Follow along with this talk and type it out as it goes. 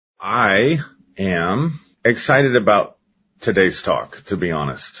I am excited about today's talk, to be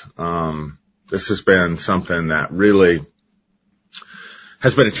honest. This has been something that really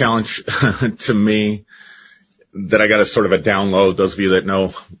has been a challenge to me, that I got a sort of a download. Those of you that know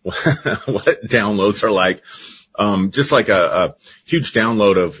what downloads are like, just like a huge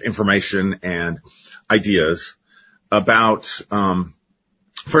download of information and ideas about,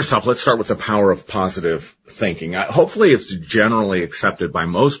 first off, let's start with the power of positive thinking. Hopefully it's generally accepted by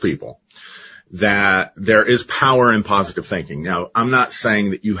most people that there is power in positive thinking. Now, I'm not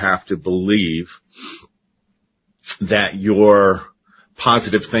saying that you have to believe that your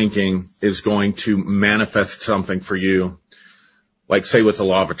positive thinking is going to manifest something for you, like say with the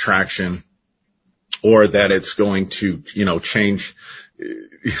law of attraction, or that it's going to,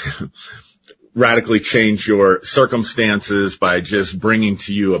 radically change your circumstances by just bringing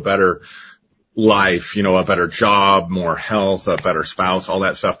to you a better life, a better job, more health, a better spouse, all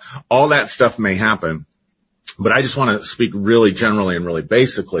that stuff. All that stuff may happen, but I just want to speak really generally and really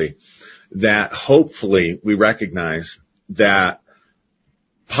basically that hopefully we recognize that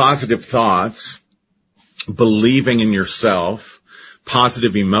positive thoughts, believing in yourself,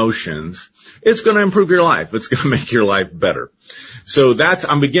 positive emotions, it's going to improve your life. It's going to make your life better. So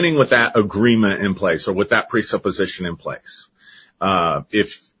I'm beginning with that agreement in place, or with that presupposition in place.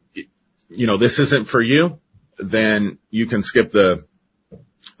 If, this isn't for you, then you can skip the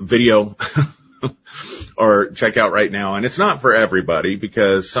video or check out right now. And it's not for everybody,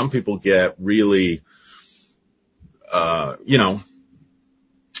 because some people get really,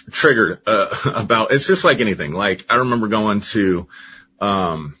 triggered, about, it's just like anything. Like I remember going to,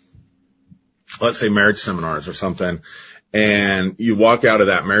 let's say marriage seminars or something, and you walk out of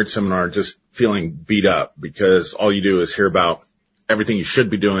that marriage seminar just feeling beat up because all you do is hear about everything you should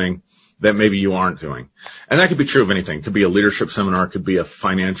be doing that maybe you aren't doing. And that could be true of anything. It could be a leadership seminar, it could be a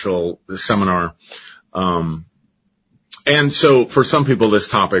financial seminar. And so for some people, this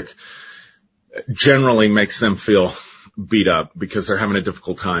topic generally makes them feel beat up because they're having a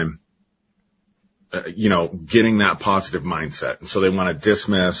difficult time, getting that positive mindset. And so they want to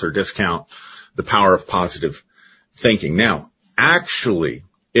dismiss or discount the power of positive thinking. Now, actually,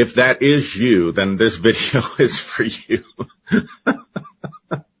 if that is you, then this video is for you.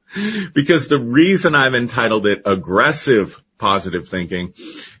 Because the reason I've entitled it Aggressive Positive Thinking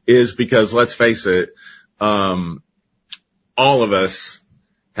is because, let's face it, all of us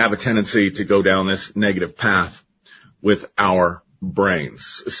have a tendency to go down this negative path with our brains,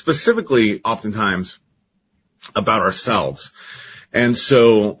 specifically oftentimes about ourselves. And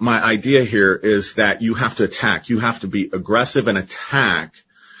so my idea here is that you have to be aggressive and attack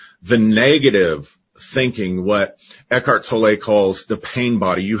the negative thinking, what Eckhart Tolle calls the pain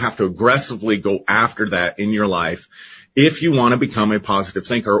body. You have to aggressively go after that in your life if you want to become a positive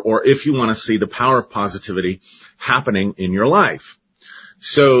thinker, or if you want to see the power of positivity happening in your life.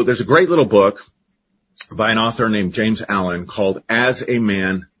 So there's a great little book by an author named James Allen called As a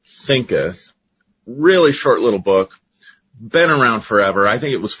Man Thinketh. Really short little book. Been around forever. I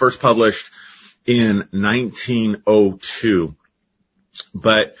think it was first published in 1902.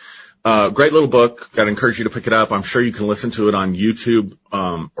 But great little book. Got to encourage you to pick it up. I'm sure you can listen to it on YouTube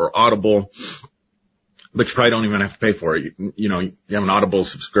or Audible, but you probably don't even have to pay for it. You have an Audible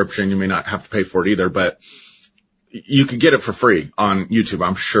subscription. You may not have to pay for it either, but you could get it for free on YouTube.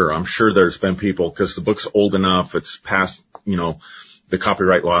 I'm sure there's been people, because the book's old enough. It's past, the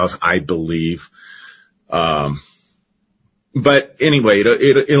copyright laws, I believe. But anyway,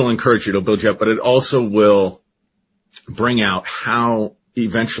 it'll encourage you, it'll build you up, but it also will bring out how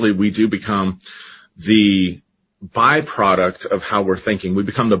eventually we do become the byproduct of how we're thinking. We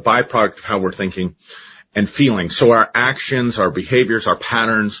become the byproduct of how we're thinking and feeling. So our actions, our behaviors, our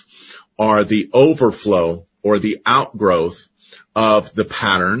patterns are the overflow or the outgrowth of the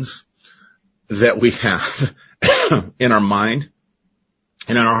patterns that we have in our mind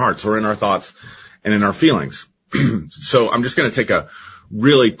and in our hearts, or in our thoughts and in our feelings. So I'm just going to take a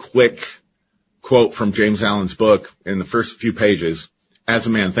really quick quote from James Allen's book in the first few pages, As a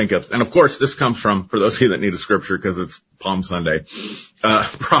Man Thinketh. And of course, this comes from, for those of you that need a scripture because it's Palm Sunday,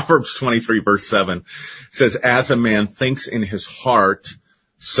 Proverbs 23 verse 7 says, as a man thinks in his heart,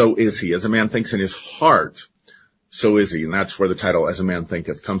 so is he. As a man thinks in his heart, so is he. And that's where the title As a Man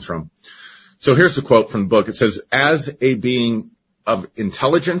Thinketh comes from. So here's the quote from the book. It says, as a being of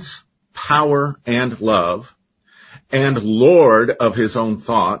intelligence, power, and love, and Lord of his own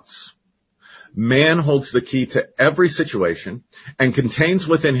thoughts, man holds the key to every situation and contains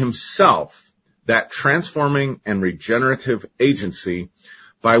within himself that transforming and regenerative agency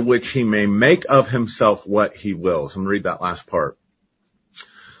by which he may make of himself what he wills. I'm going to read that last part.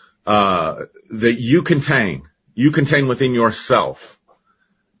 that you contain within yourself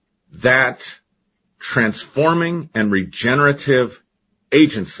that transforming and regenerative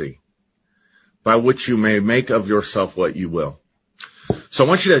agency by which you may make of yourself what you will. So I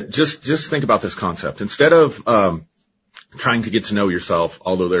want you to just think about this concept. Instead of trying to get to know yourself,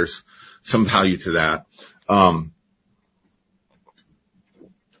 although there's some value to that,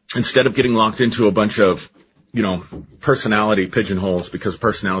 instead of getting locked into a bunch of, personality pigeonholes because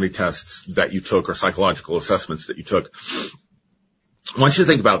personality tests that you took or psychological assessments that you took, I want you to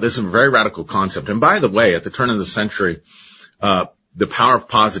think about this is a very radical concept. And by the way, at the turn of the century, the power of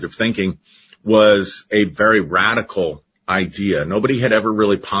positive thinking was a very radical idea. Nobody had ever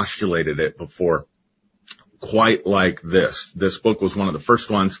really postulated it before quite like this. This book was one of the first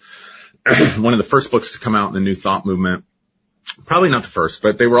ones, one of the first books to come out in the New Thought movement. Probably not the first,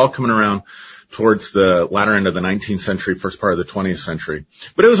 but they were all coming around towards the latter end of the 19th century, first part of the 20th century.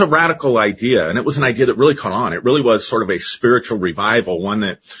 But it was a radical idea, and it was an idea that really caught on. It really was sort of a spiritual revival, one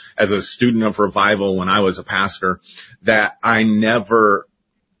that, as a student of revival when I was a pastor, that I never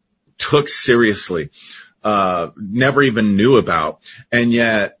took seriously, never even knew about. And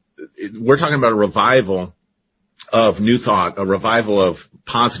yet, we're talking about a revival of New Thought, a revival of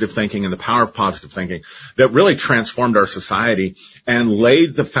positive thinking and the power of positive thinking that really transformed our society and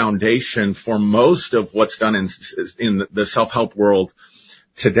laid the foundation for most of what's done in the self-help world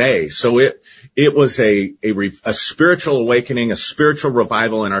today. So it was a spiritual awakening, a spiritual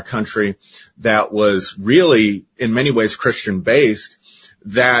revival in our country that was really in many ways Christian based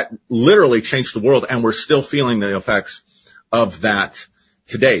that literally changed the world, and we're still feeling the effects of that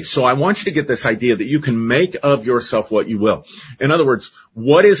today. So I want you to get this idea that you can make of yourself what you will. In other words,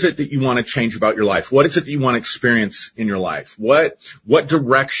 what is it that you want to change about your life? What is it that you want to experience in your life? What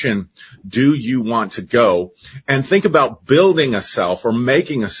direction do you want to go? And think about building a self or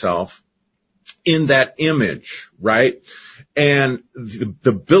making a self in that image, right? And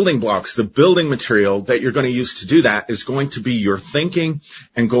the building blocks, the building material that you're going to use to do that is going to be your thinking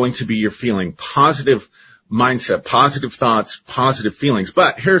and going to be your feeling. Positive mindset, positive thoughts, positive feelings.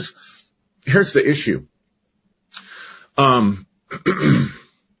 But here's the issue. I'm sorry,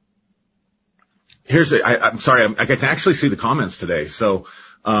 I can actually see the comments today. So,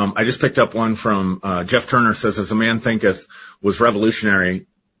 I just picked up one from, Jeff Turner says, as a man thinketh was revolutionary,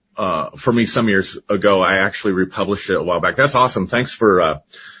 for me some years ago. I actually republished it a while back. That's awesome. Thanks for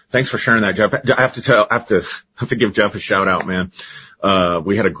sharing that, Jeff. I have to give Jeff a shout out, man.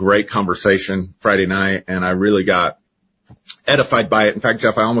 We had a great conversation Friday night, and I really got edified by it. In fact,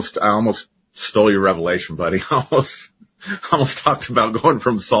 Jeff, I almost stole your revelation, buddy. I almost talked about going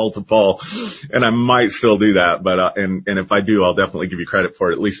from Saul to Paul, and I might still do that, but, and if I do, I'll definitely give you credit for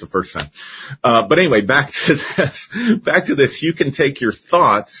it, at least the first time. But anyway, back to this. You can take your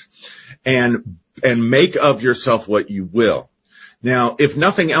thoughts and make of yourself what you will. Now, if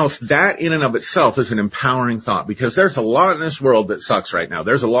nothing else, that in and of itself is an empowering thought, because there's a lot in this world that sucks right now.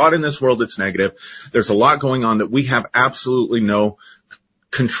 There's a lot in this world that's negative. There's a lot going on that we have absolutely no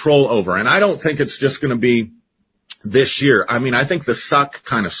control over. And I don't think it's just going to be this year. I mean, I think the suck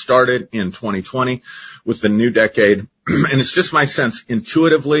kind of started in 2020 with the new decade. And it's just my sense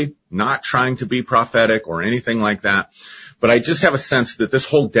intuitively, not trying to be prophetic or anything like that, but I just have a sense that this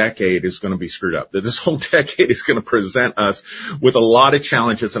whole decade is going to be screwed up, that this whole decade is going to present us with a lot of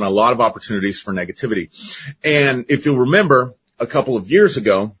challenges and a lot of opportunities for negativity. And if you'll remember, a couple of years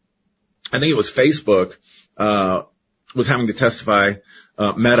ago, I think it was Facebook, was having to testify,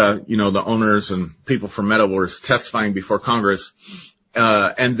 Meta, the owners and people from Meta were testifying before Congress.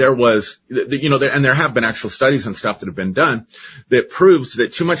 And there was, and there have been actual studies and stuff that have been done that proves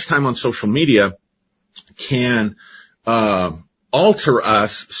that too much time on social media can alter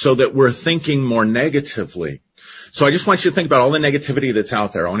us so that we're thinking more negatively. So I just want you to think about all the negativity that's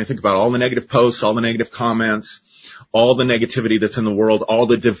out there. I want you to think about all the negative posts, all the negative comments, all the negativity that's in the world, all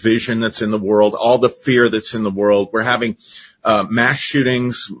the division that's in the world, all the fear that's in the world. We're having mass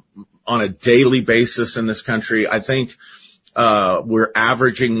shootings on a daily basis in this country. I think we're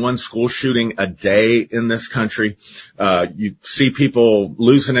averaging one school shooting a day in this country. You see people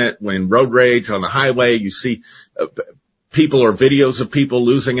losing it when road rage on the highway. You see people or videos of people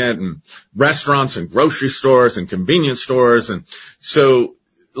losing it in restaurants and grocery stores and convenience stores. And so,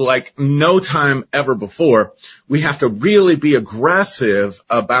 like no time ever before, we have to really be aggressive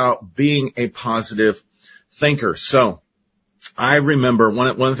about being a positive thinker. So I remember one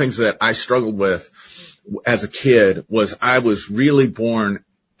of the things that I struggled with as a kid was I was really born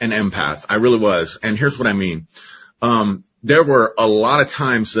an empath. I really was. And here's what I mean. There were a lot of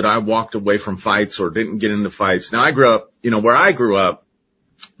times that I walked away from fights or didn't get into fights. Now I grew up, where I grew up,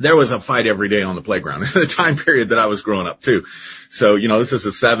 there was a fight every day on the playground in the time period that I was growing up too. So, this is the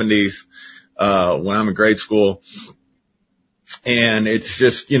 70s, when I'm in grade school. And it's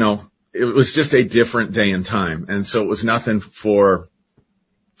just, it was just a different day and time. And so it was nothing for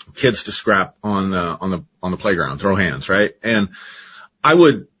kids to scrap on the playground, throw hands, right? And I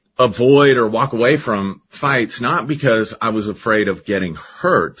would avoid or walk away from fights, not because I was afraid of getting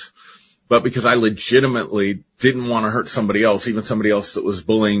hurt, but because I legitimately didn't want to hurt somebody else, even somebody else that was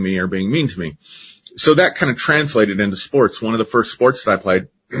bullying me or being mean to me. So that kind of translated into sports. One of the first sports that I played,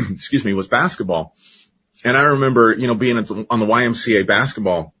 was basketball. And I remember, being on the YMCA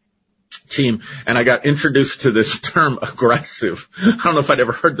basketball team, and I got introduced to this term, aggressive. I don't know if I'd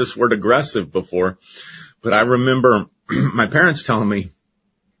ever heard this word aggressive before, but I remember my parents telling me,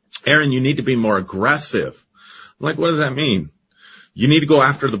 Aaron, you need to be more aggressive. I'm like, what does that mean? You need to go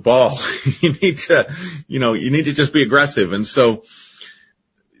after the ball. You need to just be aggressive. And so,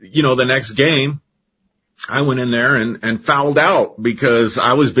 the next game, I went in there and fouled out because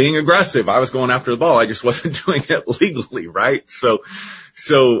I was being aggressive. I was going after the ball. I just wasn't doing it legally, right?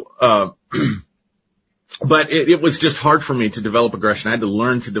 But it was just hard for me to develop aggression. I had to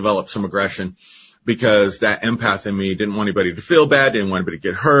learn to develop some aggression because that empath in me didn't want anybody to feel bad, didn't want anybody to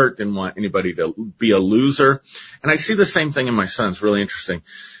get hurt, didn't want anybody to be a loser. And I see the same thing in my son. It's really interesting.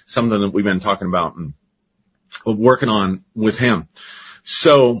 Something that we've been talking about and working on with him.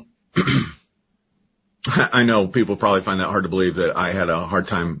 So I know people probably find that hard to believe that I had a hard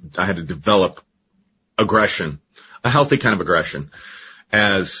time. I had to develop aggression, a healthy kind of aggression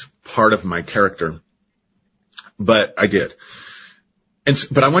as part of my character. But I did.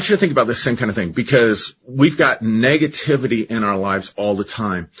 But I want you to think about this same kind of thing because we've got negativity in our lives all the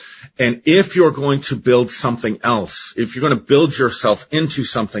time. And if you're going to build something else, if you're going to build yourself into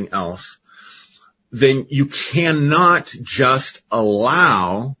something else, then you cannot just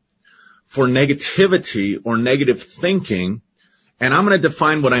allow for negativity or negative thinking. And I'm going to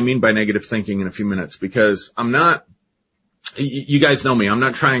define what I mean by negative thinking in a few minutes because you guys know me, I'm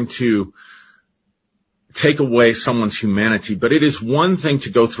not trying to take away someone's humanity, but it is one thing to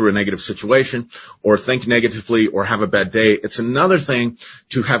go through a negative situation or think negatively or have a bad day. It's another thing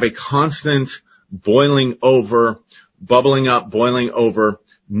to have a constant bubbling over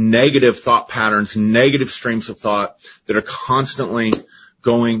negative thought patterns, negative streams of thought that are constantly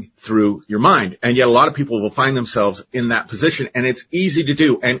going through your mind. And yet a lot of people will find themselves in that position, and it's easy to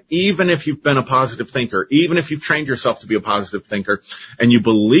do. And even if you've been a positive thinker, even if you've trained yourself to be a positive thinker and you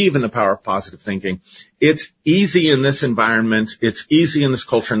believe in the power of positive thinking, it's easy in this environment, it's easy in this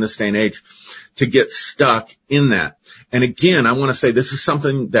culture, in this day and age, to get stuck in that. And again, I want to say this is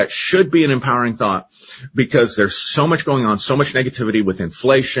something that should be an empowering thought because there's so much going on, so much negativity with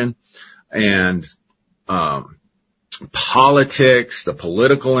inflation and politics. The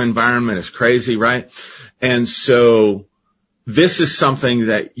political environment is crazy, right? And so this is something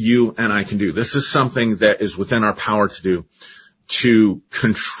that you and I can do. This is something that is within our power to do, to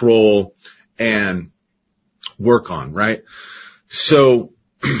control and work on, right? So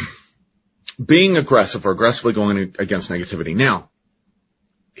being aggressive or aggressively going against negativity. Now,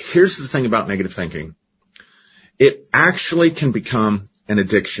 here's the thing about negative thinking. It actually can become an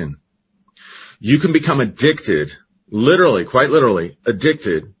addiction. You can become addicted, literally, quite literally,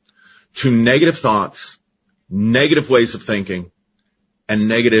 addicted to negative thoughts, negative ways of thinking, and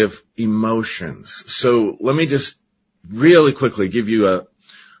negative emotions. So let me just really quickly give you a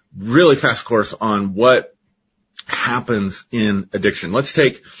really fast course on what happens in addiction. Let's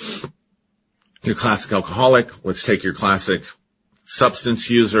take your classic alcoholic. Let's take your classic substance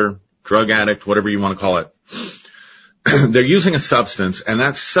user, drug addict, whatever you want to call it. They're using a substance, and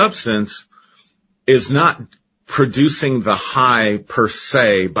that substance is not producing the high per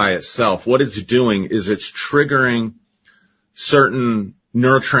se by itself. What it's doing is it's triggering certain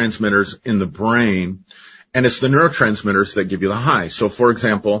neurotransmitters in the brain, and it's the neurotransmitters that give you the high. So, for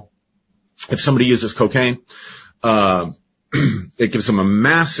example, if somebody uses cocaine, it gives them a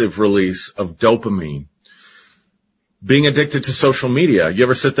massive release of dopamine. Being addicted to social media. You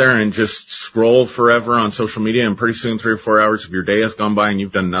ever sit there and just scroll forever on social media and pretty soon 3 or 4 hours of your day has gone by and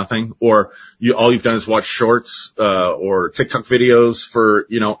you've done nothing? Or all you've done is watch shorts, or TikTok videos for,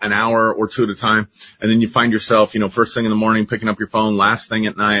 an hour or two at a time. And then you find yourself, first thing in the morning, picking up your phone, last thing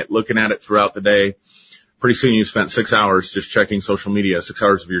at night, looking at it throughout the day. Pretty soon you've spent 6 hours just checking social media, 6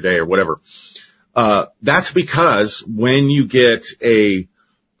 hours of your day or whatever. That's because when you get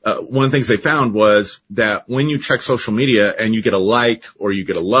one of the things they found was that when you check social media and you get a like or you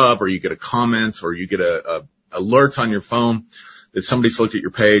get a love or you get a comment or you get a alert on your phone that somebody's looked at your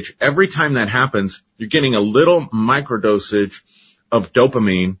page, every time that happens, you're getting a little microdosage of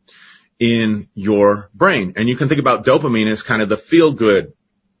dopamine in your brain. And you can think about dopamine as kind of the feel-good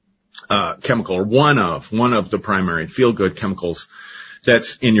chemical, or one of the primary feel-good chemicals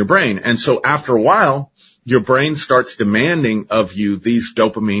that's in your brain. And so after a while, your brain starts demanding of you these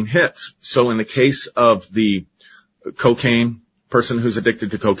dopamine hits. So in the case of the cocaine person who's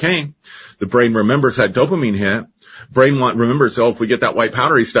addicted to cocaine, the brain remembers that dopamine hit. Remembers, if we get that white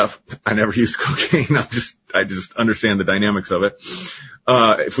powdery stuff, I never used cocaine. I just understand the dynamics of it.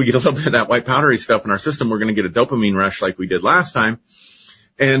 If we get a little bit of that white powdery stuff in our system, we're going to get a dopamine rush like we did last time.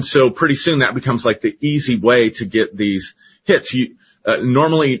 And so pretty soon that becomes like the easy way to get these hits.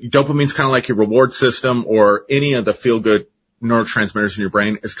 Normally dopamine's kind of like your reward system, or any of the feel-good neurotransmitters in your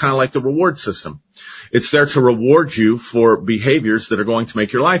brain is kind of like the reward system. It's there to reward you for behaviors that are going to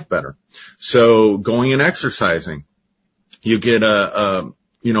make your life better. So going and exercising, you get a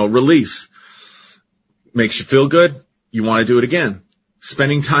release, makes you feel good. You want to do it again.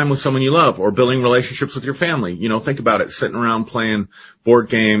 Spending time with someone you love, or building relationships with your family. Think about it, sitting around playing board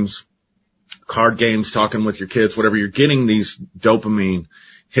games, card games, talking with your kids, whatever. You're getting these dopamine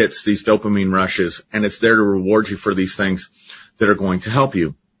hits, these dopamine rushes, and it's there to reward you for these things that are going to help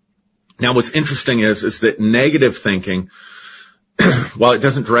you. Now, what's interesting is that negative thinking, while it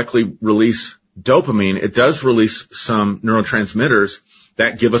doesn't directly release dopamine, it does release some neurotransmitters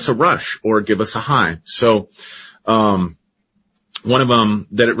that give us a rush or give us a high. So, one of them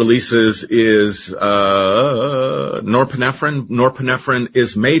that it releases is norepinephrine. Norepinephrine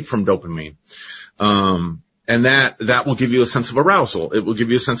is made from dopamine. And that will give you a sense of arousal. It will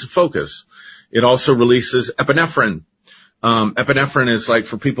give you a sense of focus. It also releases epinephrine. Epinephrine is like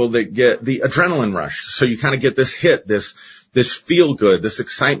for people that get the adrenaline rush. So you kind of get this hit, this feel good, this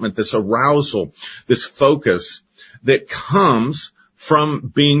excitement, this arousal, this focus that comes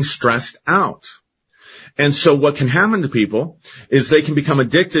from being stressed out. And so what can happen to people is they can become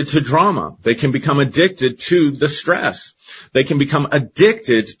addicted to drama. They can become addicted to the stress. They can become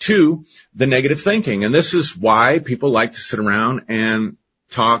addicted to the negative thinking. And this is why people like to sit around and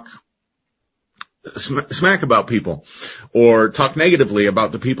talk smack about people, or talk negatively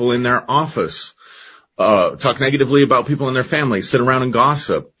about the people in their office, talk negatively about people in their family, sit around and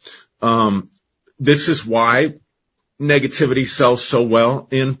gossip. This is why negativity sells so well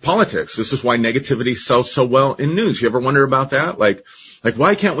in politics. This is why negativity sells so well in news. You ever wonder about that? Like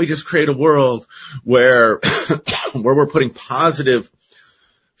why can't we just create a world where we're putting positive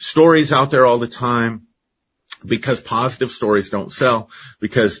stories out there all the time? Because positive stories don't sell,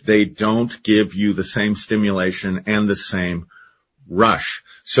 because they don't give you the same stimulation and the same rush.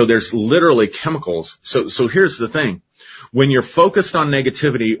 So there's literally chemicals. So here's the thing. When you're focused on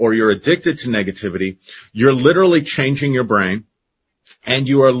negativity, or you're addicted to negativity, you're literally changing your brain, and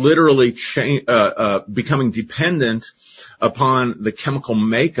you are literally becoming dependent upon the chemical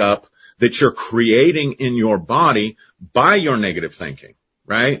makeup that you're creating in your body by your negative thinking,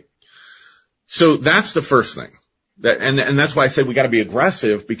 right? So that's the first thing. And that's why I said we got to be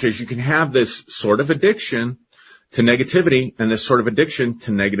aggressive, because you can have this sort of addiction to negativity and this sort of addiction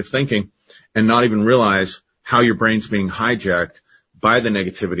to negative thinking and not even realize how your brain's being hijacked by the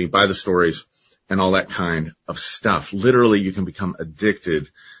negativity, by the stories, and all that kind of stuff. Literally, you can become addicted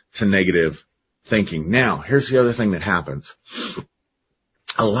to negative thinking. Now, here's the other thing that happens.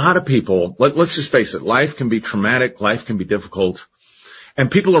 A lot of people, let's just face it, life can be traumatic, life can be difficult, and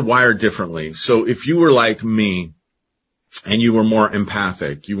people are wired differently. So if you were like me, and you were more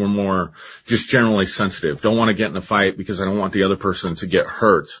empathic, you were more just generally sensitive, don't want to get in a fight because I don't want the other person to get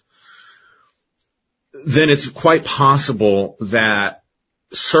hurt, then it's quite possible that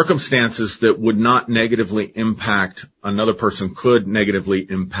circumstances that would not negatively impact another person could negatively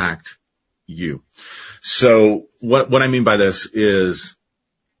impact you. So what I mean by this is,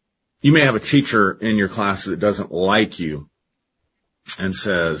 you may have a teacher in your class that doesn't like you and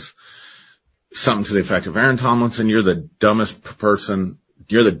says something to the effect of, Aaron Tomlinson, you're the dumbest person,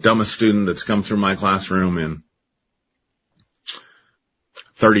 you're the dumbest student that's come through my classroom in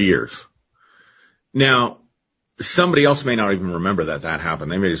 30 years. Now, somebody else may not even remember that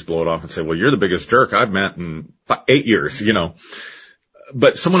happened. They may just blow it off and say, well, you're the biggest jerk I've met in 8 years,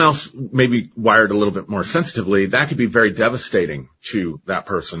 But someone else may be wired a little bit more sensitively. That could be very devastating to that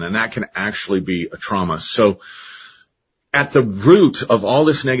person, and that can actually be a trauma. So at the root of all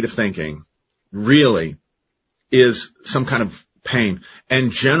this negative thinking really is some kind of pain,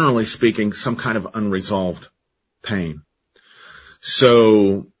 and generally speaking, some kind of unresolved pain.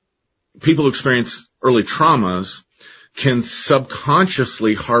 So people who experience early traumas can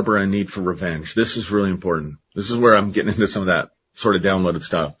subconsciously harbor a need for revenge. This is really important. This is where I'm getting into some of that sort of downloaded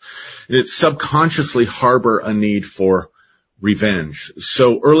stuff. It subconsciously harbor a need for revenge.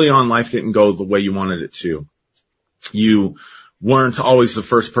 So early on, life didn't go the way you wanted it to. You weren't always the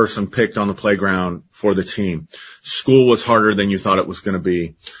first person picked on the playground for the team. School was harder than you thought it was going to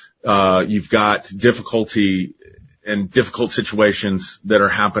be. You've got difficulty and difficult situations that are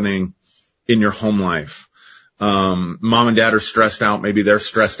happening in your home life. Mom and dad are stressed out. Maybe they're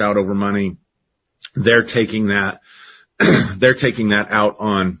stressed out over money. They're taking that, they're taking that out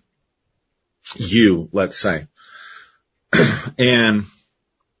on you, let's say. And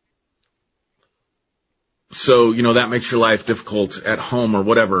so, that makes your life difficult at home or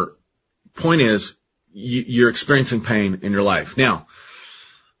whatever. Point is, you're experiencing pain in your life. Now,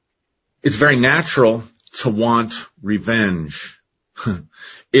 it's very natural to want revenge.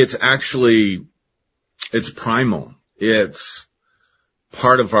 It's primal. It's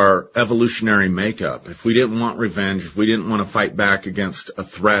part of our evolutionary makeup. If we didn't want revenge, if we didn't want to fight back against a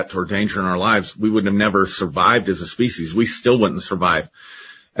threat or danger in our lives, we would have never survived as a species. We still wouldn't survive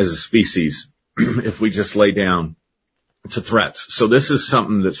as a species if we just lay down to threats. So this is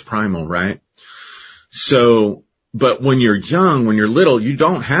something that's primal, right? So, but when you're young, when you're little, you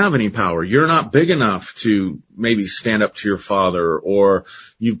don't have any power. You're not big enough to maybe stand up to your father, or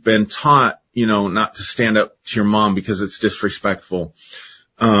you've been taught, not to stand up to your mom because it's disrespectful.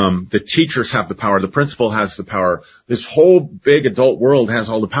 The teachers have the power. The principal has the power. This whole big adult world has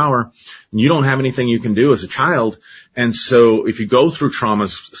all the power, and you don't have anything you can do as a child. And so if you go through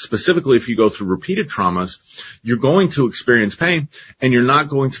traumas, specifically if you go through repeated traumas, you're going to experience pain, and you're not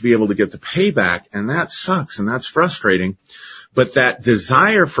going to be able to get the payback, and that sucks, and that's frustrating. But that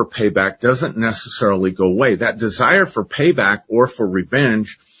desire for payback doesn't necessarily go away. That desire for payback or for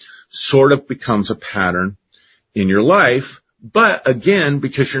revenge sort of becomes a pattern in your life. But again,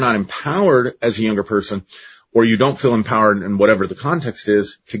 because you're not empowered as a younger person, or you don't feel empowered in whatever the context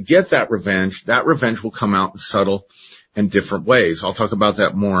is to get that revenge will come out in subtle and different ways. I'll talk about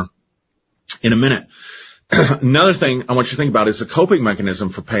that more in a minute. Another thing I want you to think about is the coping mechanism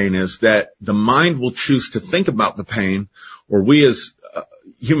for pain is that the mind will choose to think about the pain, or we as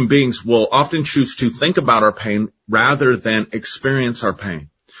human beings will often choose to think about our pain rather than experience our pain.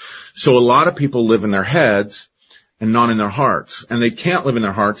 So a lot of people live in their heads and not in their hearts. And they can't live in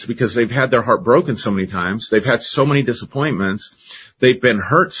their hearts because they've had their heart broken so many times. They've had so many disappointments. They've been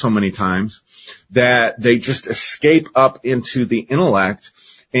hurt so many times that they just escape up into the intellect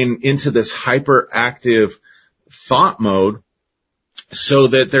and into this hyperactive thought mode, so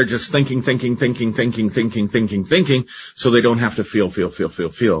that they're just thinking, so they don't have to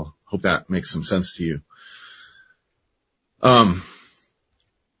feel. Hope that makes some sense to you.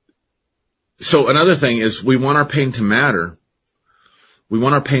 So another thing is we want our pain to matter. We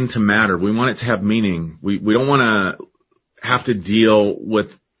want our pain to matter. We want it to have meaning. We don't want to have to deal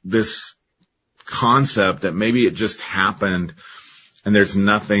with this concept that maybe it just happened and there's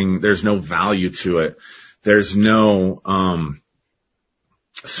no value to it. There's no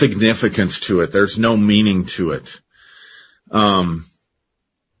significance to it. There's no meaning to it.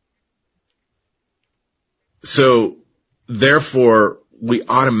 So therefore, we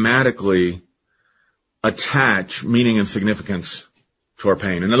automatically attach meaning and significance to our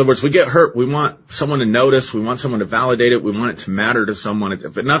pain. In other words, we get hurt. We want someone to notice. We want someone to validate it. We want it to matter to someone.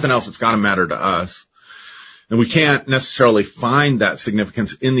 If nothing else, it's got to matter to us. And we can't necessarily find that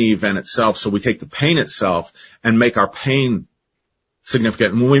significance in the event itself. So we take the pain itself and make our pain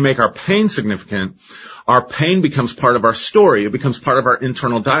significant. And when we make our pain significant, our pain becomes part of our story. It becomes part of our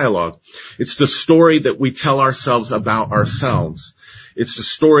internal dialogue. It's the story that we tell ourselves about ourselves. It's the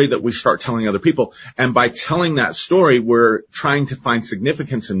story that we start telling other people. And by telling that story, we're trying to find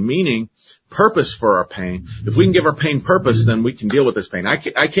significance and meaning, purpose for our pain. If we can give our pain purpose, then we can deal with this pain. I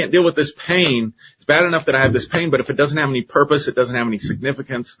can't deal with this pain. It's bad enough that I have this pain, but if it doesn't have any purpose, it doesn't have any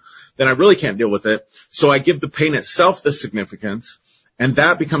significance, then I really can't deal with it. So I give the pain itself the significance, and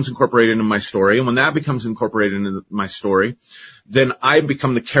that becomes incorporated into my story. And when that becomes incorporated into my story, then I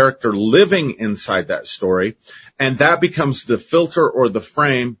become the character living inside that story, and that becomes the filter or the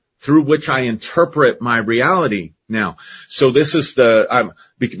frame through which I interpret my reality now. So this is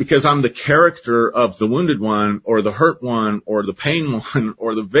because I'm the character of the wounded one or the hurt one or the pain one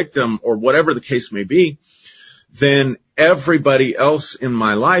or the victim or whatever the case may be, then everybody else in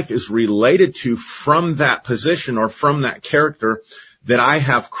my life is related to from that position or from that character that I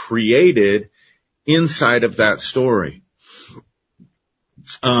have created inside of that story.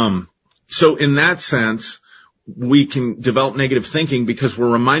 So in that sense, we can develop negative thinking because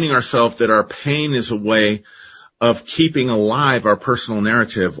we're reminding ourselves that our pain is a way of keeping alive our personal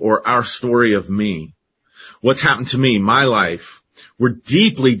narrative or our story of me. What's happened to me, my life. We're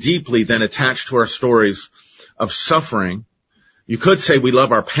deeply, deeply then attached to our stories of suffering You could say we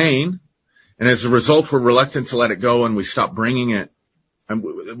love our pain, and as a result, we're reluctant to let it go, and we stop bringing it, and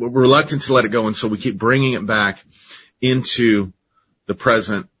we're reluctant to let it go, and so we keep bringing it back into the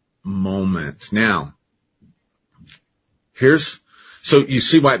present moment. Now, so you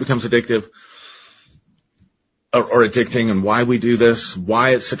see why it becomes addictive or addicting, and why we do this,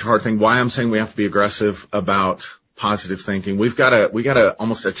 why it's such a hard thing, why I'm saying we have to be aggressive about positive thinking. We gotta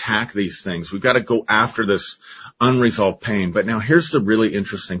almost attack these things. We've got to go after this unresolved pain. But now here's the really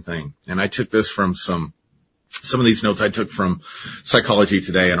interesting thing. And I took this from some of these notes I took from Psychology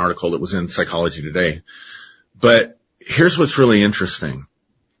Today, an article that was in Psychology Today. But here's what's really interesting.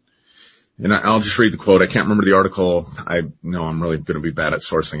 And I'll just read the quote. I can't remember the article. I know I'm really going to be bad at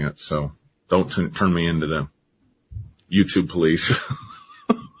sourcing it. So don't turn me into the YouTube police.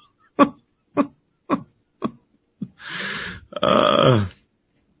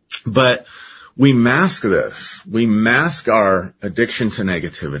 But we mask this. We mask our addiction to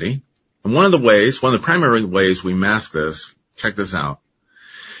negativity. And one of the primary ways we mask this, check this out,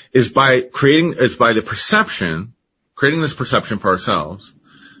 is by creating this perception for ourselves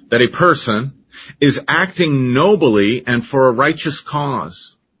that a person is acting nobly and for a righteous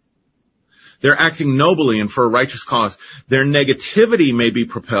cause. They're acting nobly and for a righteous cause. Their negativity may be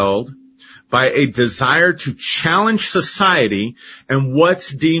propelled by a desire to challenge society and what's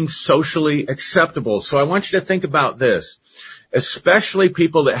deemed socially acceptable. So I want you to think about this, especially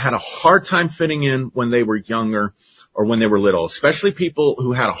people that had a hard time fitting in when they were younger or when they were little, especially people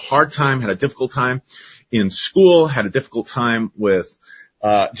who had a difficult time in school, had a difficult time with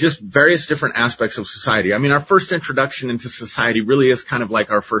just various different aspects of society. I mean, our first introduction into society really is kind of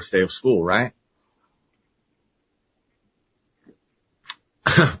like our first day of school, right?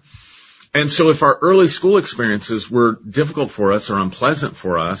 And so if our early school experiences were difficult for us or unpleasant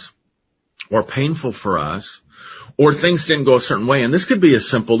for us or painful for us, or things didn't go a certain way, and this could be as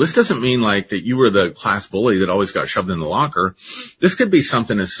simple, this doesn't mean like that you were the class bully that always got shoved in the locker. This could be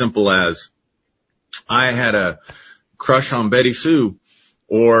something as simple as I had a crush on Betty Sue,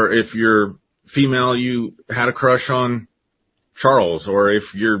 or if you're female, you had a crush on Charles, or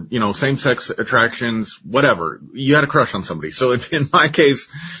if you're, same-sex attractions, whatever, you had a crush on somebody. So if in my case,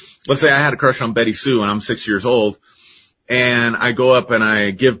 let's say I had a crush on Betty Sue and I'm 6 years old, and I go up and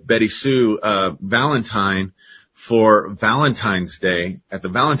I give Betty Sue a Valentine for Valentine's Day at the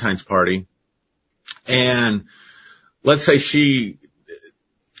Valentine's party, and let's say she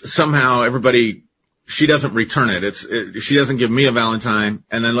doesn't return it. She doesn't give me a Valentine,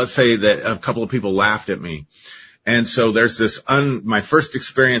 and then let's say that a couple of people laughed at me. And so there's this my first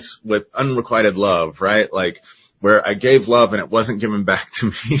experience with unrequited love, right? Like where I gave love and it wasn't given back to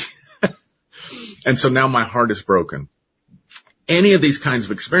me. And so now my heart is broken. Any of these kinds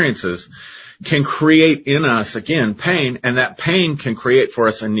of experiences can create in us, again, pain, and that pain can create for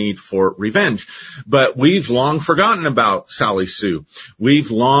us a need for revenge. But we've long forgotten about Sally Sue.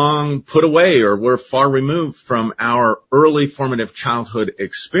 We've long put away, or we're far removed from our early formative childhood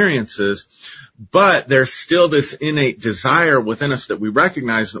experiences. But there's still this innate desire within us that we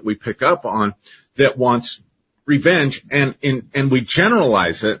recognize, that we pick up on, that wants revenge, and we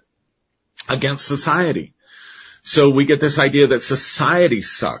generalize it against society. So we get this idea that society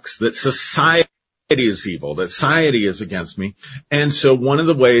sucks, that society is evil, that society is against me. And so one of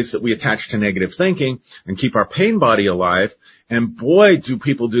the ways that we attach to negative thinking and keep our pain body alive, and boy, do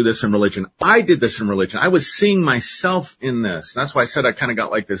people do this in religion. I did this in religion. I was seeing myself in this. That's why I said I kind of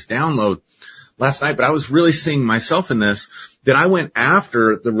got like this download last night, but I was really seeing myself in this, that I went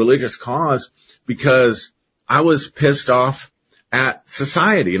after the religious cause because I was pissed off at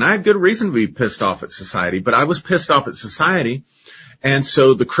society. And I had good reason to be pissed off at society, but I was pissed off at society. And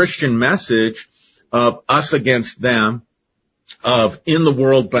so the Christian message of us against them, of in the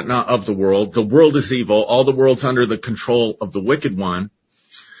world but not of the world is evil, all the world's under the control of the wicked one,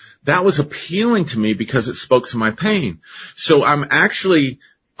 that was appealing to me because it spoke to my pain. So I'm actually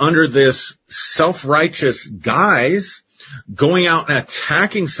under this self-righteous guise going out and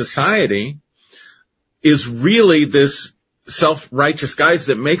attacking society is really this self-righteous guise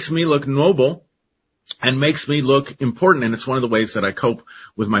that makes me look noble and makes me look important. And it's one of the ways that I cope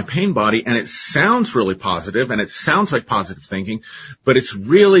with my pain body. And it sounds really positive and it sounds like positive thinking, but it's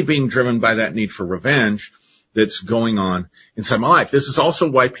really being driven by that need for revenge that's going on inside my life. This is also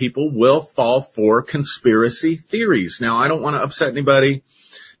why people will fall for conspiracy theories. Now, I don't want to upset anybody.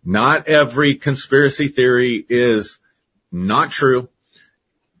 Not every conspiracy theory is not true.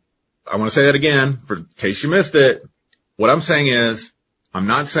 I want to say that again, for in case you missed it. What I'm saying is, I'm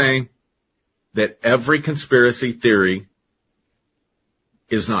not saying that every conspiracy theory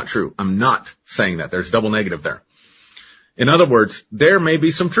is not true. I'm not saying that. There's double negative there. In other words, there may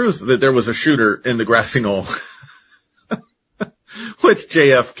be some truth that there was a shooter in the grassy knoll with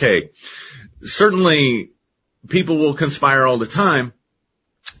JFK. Certainly, people will conspire all the time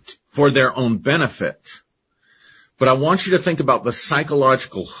for their own benefit. But I want you to think about the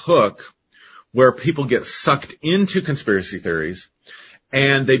psychological hook where people get sucked into conspiracy theories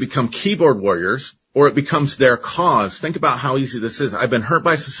and they become keyboard warriors, or it becomes their cause. Think about how easy this is. I've been hurt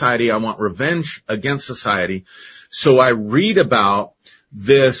by society. I want revenge against society. So I read about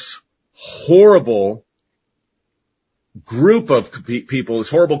this horrible group of people, this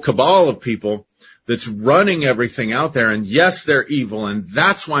horrible cabal of people that's running everything out there. And yes, they're evil. And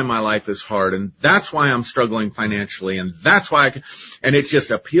that's why my life is hard. And that's why I'm struggling financially. And that's why and it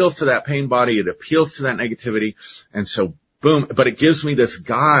just appeals to that pain body. It appeals to that negativity. And so boom, but it gives me this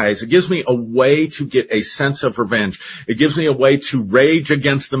guise. It gives me a way to get a sense of revenge. It gives me a way to rage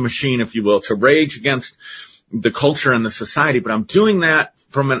against the machine, if you will, to rage against the culture and the society. But I'm doing that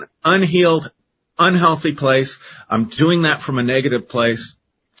from an unhealed, unhealthy place. I'm doing that from a negative place.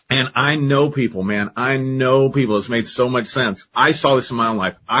 And I know people, man. I know people. It's made so much sense. I saw this in my own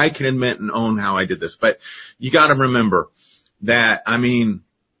life. I can admit and own how I did this. But you got to remember that, I mean,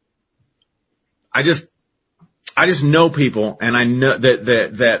 I just know people, and I know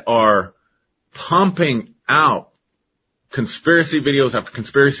that are pumping out conspiracy videos after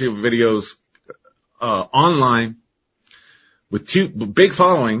conspiracy videos online with big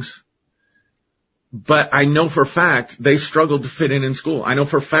followings. But I know for a fact they struggled to fit in school. I know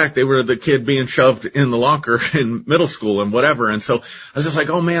for a fact they were the kid being shoved in the locker in middle school and whatever. And so I was just like,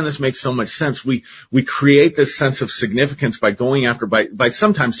 oh man, this makes so much sense. We create this sense of significance by going after, by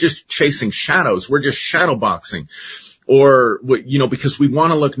sometimes just chasing shadows. We're just shadow boxing. Or, you know, because we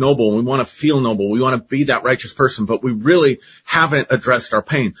want to look noble, we want to feel noble, we want to be that righteous person, but we really haven't addressed our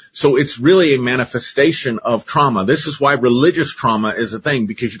pain. So it's really a manifestation of trauma. This is why religious trauma is a thing,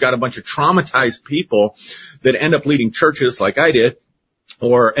 because you've got a bunch of traumatized people that end up leading churches like I did,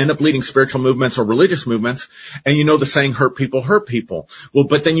 or end up leading spiritual movements or religious movements. And you know the saying, hurt people hurt people. Well,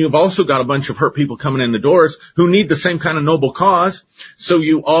 but then you've also got a bunch of hurt people coming in the doors who need the same kind of noble cause. So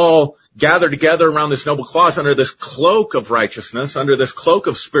you all gather together around this noble cause under this cloak of righteousness, under this cloak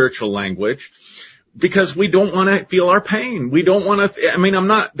of spiritual language, because we don't want to feel our pain. We don't want to, I mean, I'm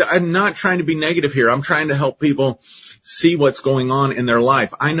not trying to be negative here. I'm trying to help people see what's going on in their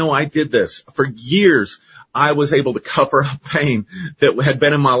life. I know I did this for years. I was able to cover up pain that had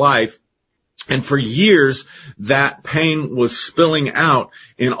been in my life. And for years, that pain was spilling out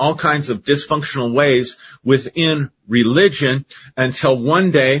in all kinds of dysfunctional ways within religion, until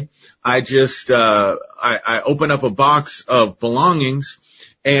one day I just, I opened up a box of belongings,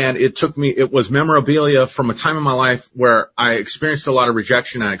 and it was memorabilia from a time in my life where I experienced a lot of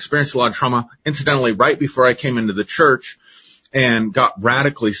rejection. I experienced a lot of trauma, incidentally, right before I came into the church and got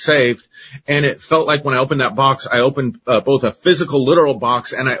radically saved. And it felt like when I opened that box, I opened both a physical, literal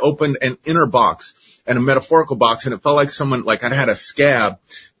box, and I opened an inner box and a metaphorical box. And it felt like someone, like I'd had a scab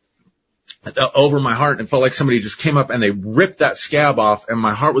over my heart, and it felt like somebody just came up and they ripped that scab off, and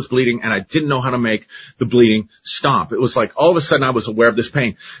my heart was bleeding, and I didn't know how to make the bleeding stop. It was like all of a sudden I was aware of this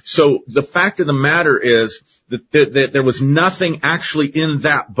pain. So the fact of the matter is that there was nothing actually in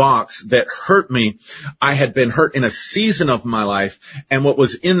that box that hurt me. I had been hurt in a season of my life, and what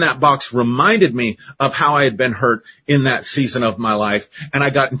was in that box reminded me of how I had been hurt in that season of my life. And I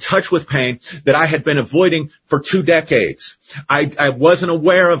got in touch with pain that I had been avoiding for 2 decades. I wasn't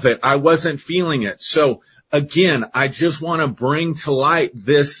aware of it. I wasn't feeling it. So again, I just want to bring to light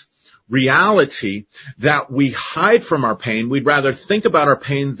this reality that we hide from our pain. We'd rather think about our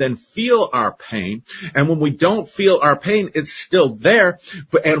pain than feel our pain. And when we don't feel our pain, it's still there,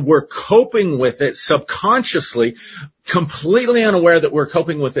 and we're coping with it subconsciously, completely unaware that we're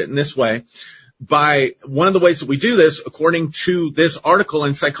coping with it in this way. By one of the ways that we do this, according to this article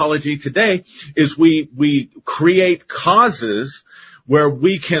in Psychology Today, is we create causes where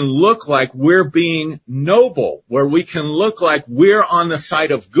we can look like we're being noble, where we can look like we're on the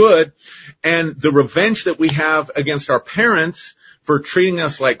side of good. And the revenge that we have against our parents for treating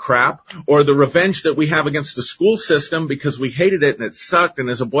us like crap, or the revenge that we have against the school system because we hated it and it sucked,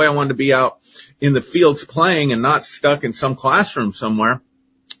 and as a boy I wanted to be out in the fields playing and not stuck in some classroom somewhere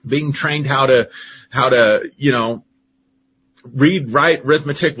being trained how to, you know, read, write,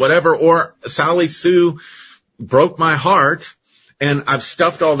 arithmetic, whatever. Or Sally Sue broke my heart, and I've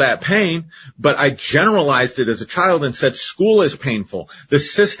stuffed all that pain, but I generalized it as a child and said school is painful, the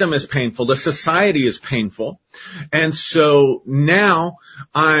system is painful, the society is painful. And so now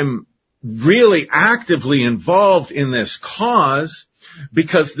I'm really actively involved in this cause,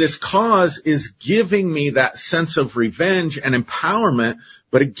 because this cause is giving me that sense of revenge and empowerment.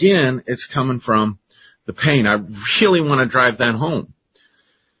 But again, it's coming from the pain. I really want to drive that home.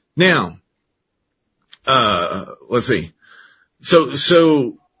 Now, let's see. So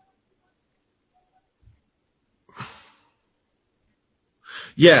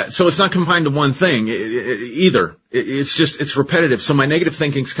it's not confined to one thing either. It's repetitive. So my negative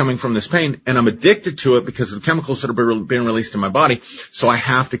thinking's coming from this pain, and I'm addicted to it because of the chemicals that are being released in my body. So I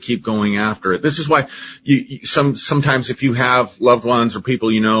have to keep going after it. This is why sometimes if you have loved ones or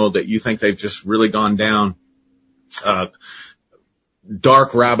people you know that you think they've just really gone down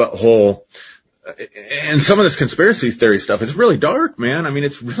dark rabbit hole, and some of this conspiracy theory stuff is really dark, man. I mean,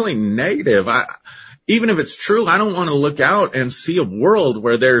 it's really negative. Even if it's true, I don't want to look out and see a world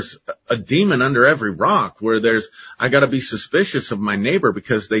where there's a demon under every rock, where I gotta be suspicious of my neighbor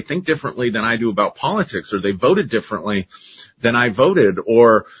because they think differently than I do about politics, or they voted differently than I voted,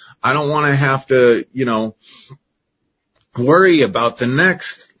 or I don't want to have to, worry about the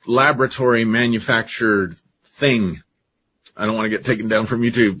next laboratory manufactured thing. I don't want to get taken down from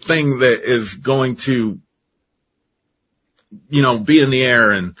YouTube. Thing that is going to, be in the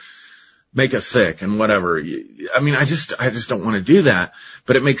air and make us sick and whatever. I mean, I just don't want to do that.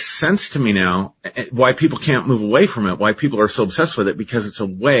 But it makes sense to me now why people can't move away from it, why people are so obsessed with it, because it's a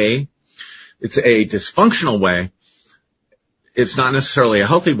dysfunctional way. It's not necessarily a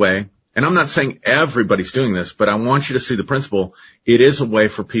healthy way. And I'm not saying everybody's doing this, but I want you to see the principle. It is a way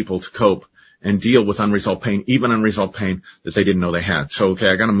for people to cope and deal with unresolved pain, even unresolved pain that they didn't know they had. So, okay,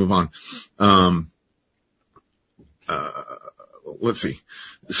 I gotta move on. Let's see.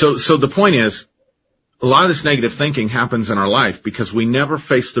 So the point is, a lot of this negative thinking happens in our life because we never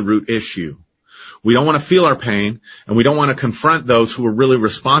face the root issue. We don't want to feel our pain, and we don't want to confront those who were really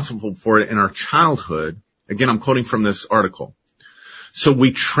responsible for it in our childhood. Again, I'm quoting from this article. So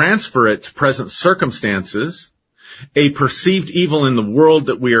we transfer it to present circumstances, a perceived evil in the world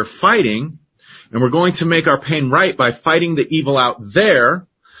that we are fighting, and we're going to make our pain right by fighting the evil out there,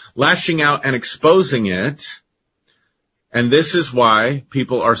 lashing out and exposing it. And this is why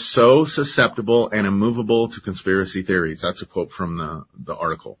people are so susceptible and immovable to conspiracy theories. That's a quote from the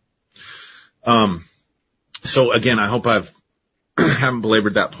article. So again, I hope haven't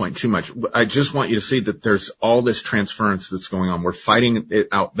belabored that point too much. I just want you to see that there's all this transference that's going on. We're fighting it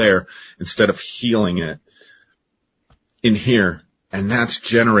out there instead of healing it in here. And that's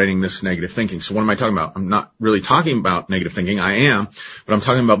generating this negative thinking. So what am I talking about? I'm not really talking about negative thinking. I am, but I'm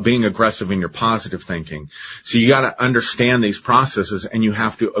talking about being aggressive in your positive thinking. So you got to understand these processes, and you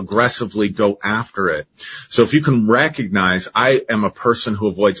have to aggressively go after it. So if you can recognize, I am a person who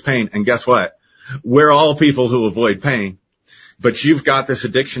avoids pain, and guess what? We're all people who avoid pain. But you've got this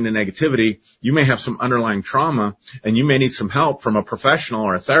addiction to negativity. You may have some underlying trauma, and you may need some help from a professional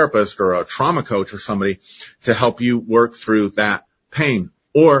or a therapist or a trauma coach or somebody to help you work through that pain.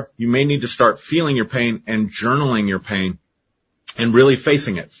 Or you may need to start feeling your pain and journaling your pain and really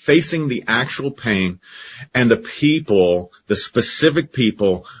facing it, facing the actual pain and the specific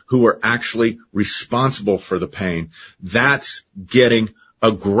people who are actually responsible for the pain. That's getting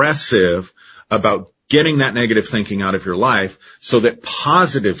aggressive about getting that negative thinking out of your life so that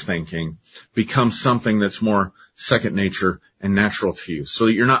positive thinking becomes something that's more second nature and natural to you, so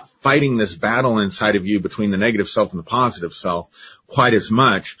that you're not fighting this battle inside of you between the negative self and the positive self quite as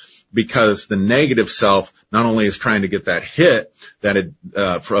much, because the negative self not only is trying to get that hit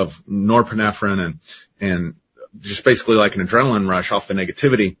of norepinephrine and just basically like an adrenaline rush off the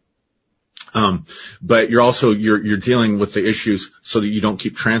negativity, but you're dealing with the issues so that you don't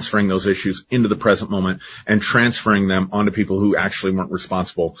keep transferring those issues into the present moment and transferring them onto people who actually weren't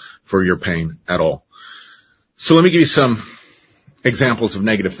responsible for your pain at all. So let me give you some examples of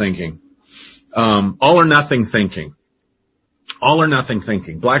negative thinking. All or nothing thinking. All or nothing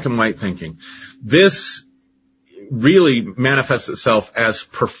thinking. Black and white thinking. This really manifests itself as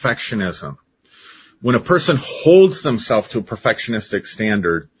perfectionism. When a person holds themselves to a perfectionistic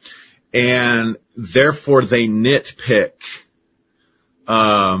standard, and therefore they nitpick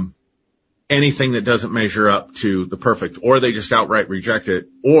anything that doesn't measure up to the perfect, or they just outright reject it,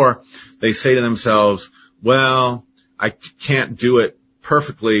 or they say to themselves, well, I can't do it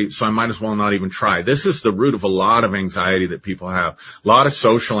perfectly, so I might as well not even try. This is the root of a lot of anxiety that people have, a lot of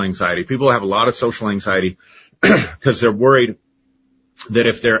social anxiety. People have a lot of social anxiety because they're worried that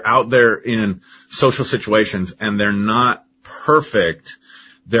if they're out there in social situations and they're not perfect,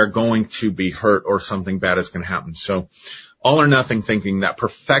 they're going to be hurt or something bad is going to happen. So all or nothing thinking, that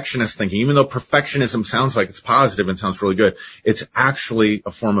perfectionist thinking, even though perfectionism sounds like it's positive and sounds really good, it's actually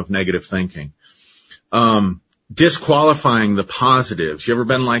a form of negative thinking. disqualifying the positives. You ever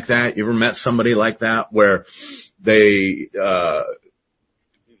been like that? You ever met somebody like that where they, I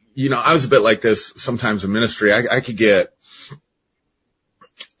was a bit like this sometimes in ministry. I could get,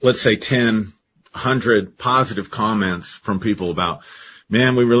 let's say 10, 100 positive comments from people about,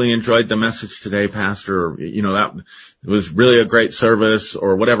 man, we really enjoyed the message today, Pastor, or, that it was really a great service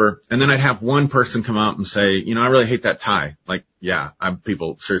or whatever. And then I'd have one person come up and say, I really hate that tie. Like, yeah,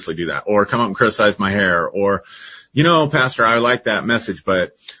 people seriously do that. Or come up and criticize my hair. Or, Pastor, I like that message,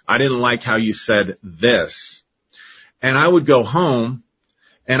 but I didn't like how you said this. And I would go home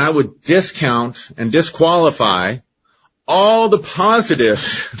and I would discount and disqualify all the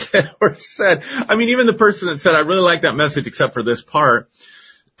positives that were said. I mean, even the person that said, I really like that message except for this part,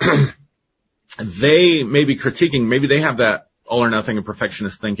 they may be critiquing, maybe they have that all or nothing and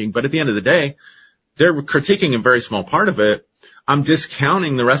perfectionist thinking, but at the end of the day, they're critiquing a very small part of it. I'm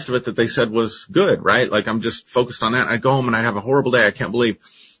discounting the rest of it that they said was good, right? Like I'm just focused on that. I go home and I have a horrible day. I can't believe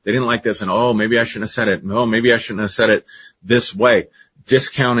they didn't like this. And maybe I shouldn't have said it. No, maybe I shouldn't have said it this way.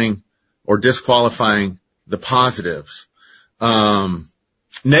 Discounting or disqualifying the positives.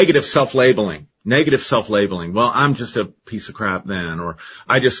 Negative self-labeling. Well, I'm just a piece of crap then, or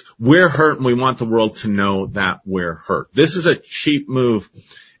we're hurt and we want the world to know that we're hurt. This is a cheap move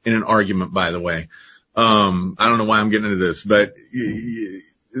in an argument, by the way. I don't know why I'm getting into this, but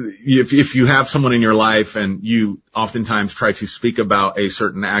if you have someone in your life and you oftentimes try to speak about a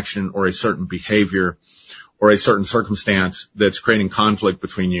certain action or a certain behavior or a certain circumstance that's creating conflict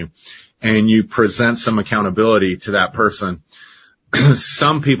between you, and you present some accountability to that person,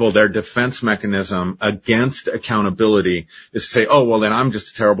 some people, their defense mechanism against accountability is to say, oh, well, then I'm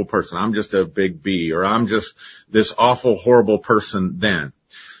just a terrible person. I'm just a big B, or I'm just this awful, horrible person then.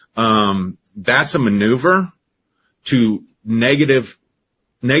 That's a maneuver to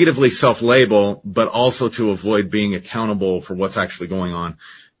negatively self-label, but also to avoid being accountable for what's actually going on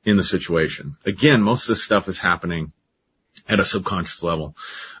in the situation. Again, most of this stuff is happening at a subconscious level.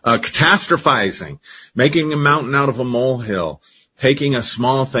 Catastrophizing, making a mountain out of a molehill, taking a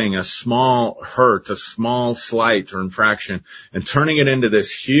small thing, a small hurt, a small slight or infraction, and turning it into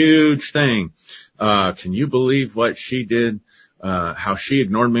this huge thing. Can you believe what she did? How she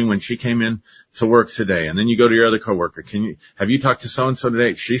ignored me when she came in to work today. And then you go to your other coworker. Have you talked to so-and-so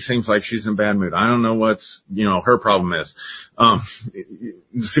today? She seems like she's in a bad mood. I don't know what's, her problem is.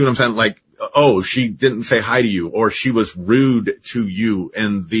 See what I'm saying? Like, oh, she didn't say hi to you, or she was rude to you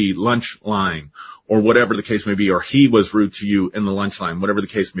in the lunch line, or whatever the case may be, or he was rude to you in the lunch line, whatever the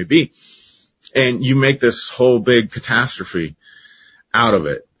case may be. And you make this whole big catastrophe out of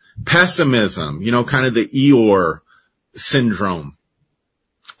it. Pessimism, kind of the Eeyore syndrome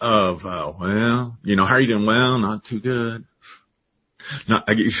of, how are you doing? Well, not too good.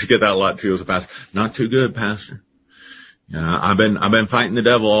 I used to get that a lot too as a pastor. Not too good, Pastor. I've been fighting the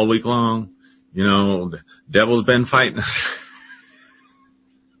devil all week long. The devil's been fighting.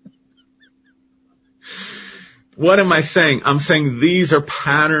 What am I saying? I'm saying these are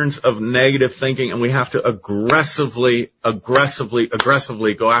patterns of negative thinking, and we have to aggressively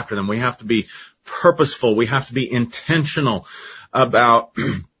go after them. We have to be purposeful. We have to be intentional about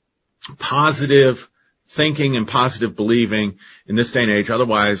positive thinking and positive believing in this day and age.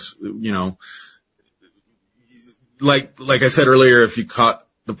 Otherwise, like I said earlier, if you caught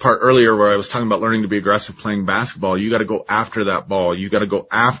the part earlier where I was talking about learning to be aggressive playing basketball, you got to go after that ball. You got to go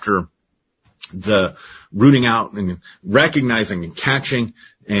after the rooting out and recognizing and catching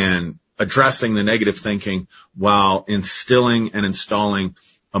and addressing the negative thinking while instilling and installing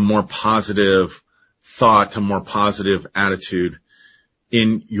a more positive thought, a more positive attitude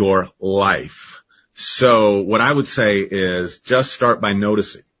in your life. So what I would say is just start by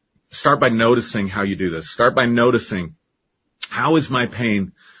noticing. Start by noticing how you do this. Start by noticing, how is my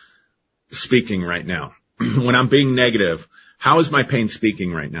pain speaking right now? When I'm being negative, how is my pain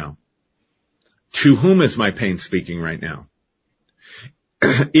speaking right now? To whom is my pain speaking right now?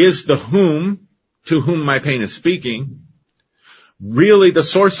 Is the whom to whom my pain is speaking really the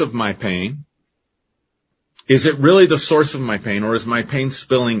source of my pain? Is it really the source of my pain, or is my pain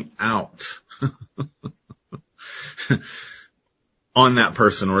spilling out on that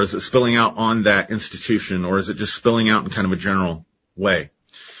person, or is it spilling out on that institution, or is it just spilling out in kind of a general way?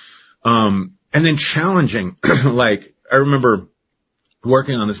 And then challenging, like I remember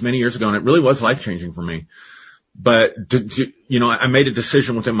working on this many years ago, and it really was life-changing for me. But, I made a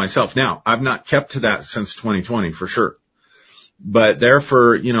decision within myself. Now, I've not kept to that since 2020 for sure. But there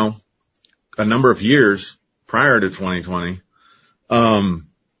for, a number of years prior to 2020,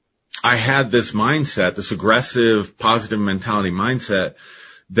 I had this mindset, this aggressive, positive mentality mindset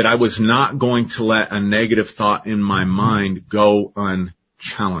that I was not going to let a negative thought in my mind go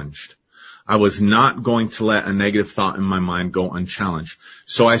unchallenged. I was not going to let a negative thought in my mind go unchallenged.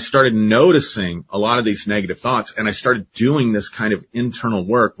 So I started noticing a lot of these negative thoughts, and I started doing this kind of internal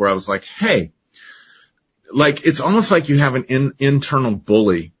work where I was like, hey, like it's almost like you have an internal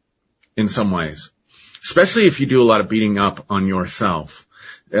bully in some ways, especially if you do a lot of beating up on yourself.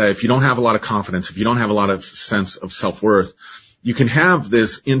 If you don't have a lot of confidence, if you don't have a lot of sense of self-worth, you can have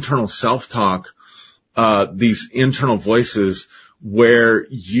this internal self-talk, these internal voices where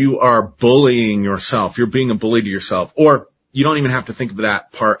you are bullying yourself. You're being a bully to yourself. Or you don't even have to think of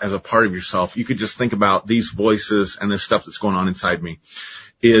that part as a part of yourself. You could just think about these voices and this stuff that's going on inside me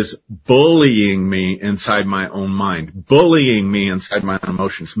is bullying me inside my own mind, bullying me inside my own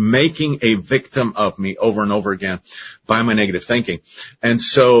emotions, making a victim of me over and over again by my negative thinking. And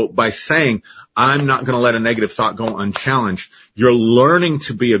so by saying, I'm not going to let a negative thought go unchallenged, you're learning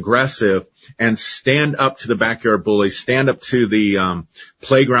to be aggressive and stand up to the backyard bully, stand up to the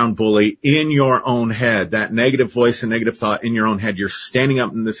playground bully in your own head, that negative voice and negative thought in your own head. You're standing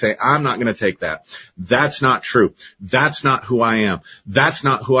up and to say, I'm not going to take that. That's not true. That's not who I am. That's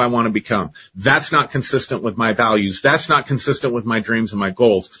not who I want to become. That's not consistent with my values. That's not consistent with my dreams and my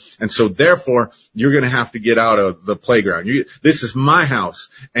goals. And so therefore, you're going to have to get out of the playground. This is my house,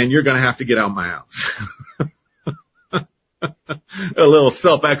 and you're going to have to get out of my house. A little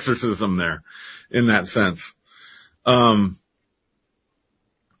self-exorcism there in that sense.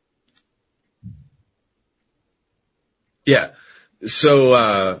 Yeah.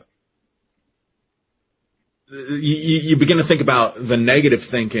 So, you begin to think about the negative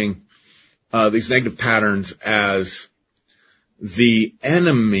thinking, these negative patterns as the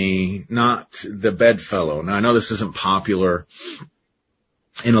enemy, not the bedfellow. Now, I know this isn't popular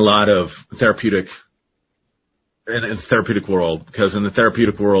in a lot of therapeutic world, because in the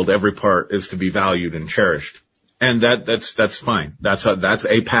therapeutic world, every part is to be valued and cherished. And that's fine. That's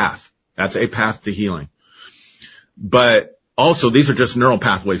a path. That's a path to healing. But also, these are just neural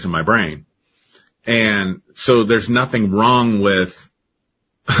pathways in my brain. And so there's nothing wrong with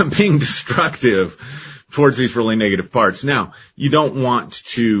being destructive towards these really negative parts. Now, you don't want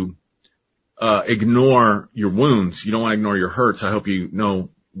to ignore your wounds. You don't want to ignore your hurts. I hope you know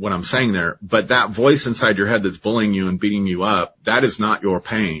what I'm saying there. But that voice inside your head that's bullying you and beating you up, that is not your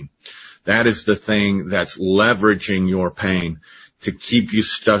pain. That is the thing that's leveraging your pain to keep you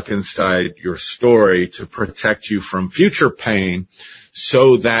stuck inside your story, to protect you from future pain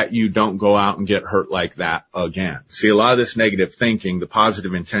so that you don't go out and get hurt like that again. See, a lot of this negative thinking, the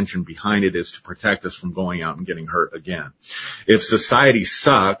positive intention behind it is to protect us from going out and getting hurt again. If society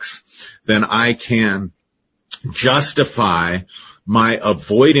sucks, then I can justify my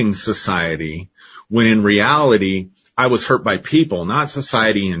avoiding society when in reality I was hurt by people, not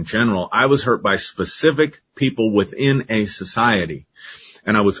society in general. I was hurt by specific people within a society.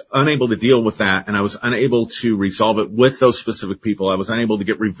 And I was unable to deal with that, and I was unable to resolve it with those specific people. I was unable to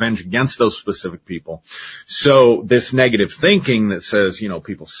get revenge against those specific people. So this negative thinking that says,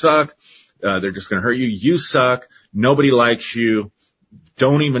 people suck, they're just going to hurt you, you suck, nobody likes you,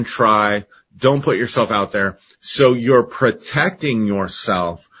 don't even try, don't put yourself out there. So you're protecting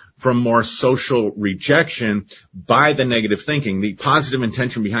yourself from more social rejection by the negative thinking. The positive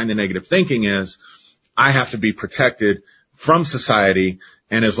intention behind the negative thinking is, I have to be protected from society,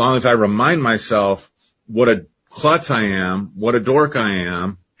 and as long as I remind myself what a klutz I am, what a dork I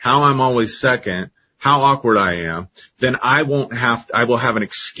am, how I'm always second, how awkward I am, then I will have an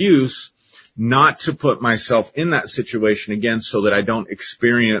excuse not to put myself in that situation again so that I don't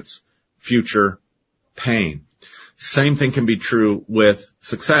experience future pain. Same thing can be true with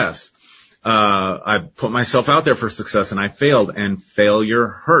success. I put myself out there for success and I failed, and failure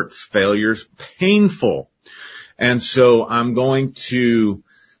hurts. Failure's painful. And so I'm going to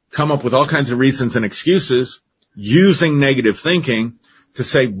come up with all kinds of reasons and excuses using negative thinking to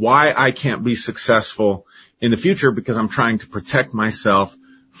say why I can't be successful in the future, because I'm trying to protect myself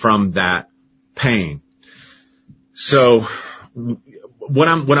from that pain. So what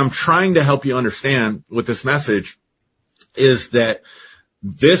I'm trying to help you understand with this message is that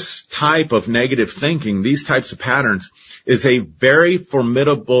this type of negative thinking, these types of patterns, is a very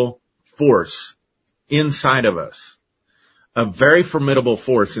formidable force inside of us, a very formidable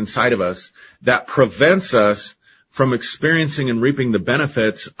force inside of us that prevents us from experiencing and reaping the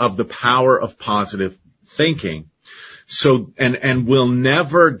benefits of the power of positive thinking. So, and we'll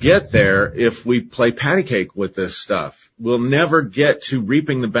never get there if we play patty cake with this stuff. We'll never get to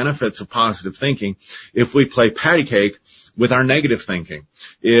reaping the benefits of positive thinking if we play patty cake with our negative thinking.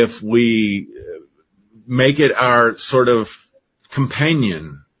 If we make it our sort of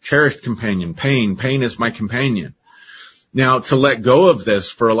companion, cherished companion, pain. Pain is my companion. Now, to let go of this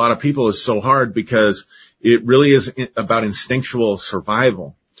for a lot of people is so hard because it really is about instinctual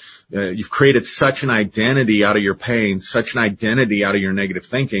survival. You've created such an identity out of your pain, such an identity out of your negative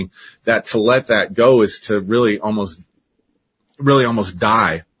thinking, that to let that go is to really almost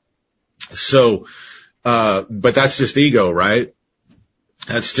die. So, but that's just ego, right?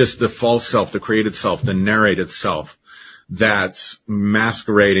 That's just the false self, the created self, the narrated self that's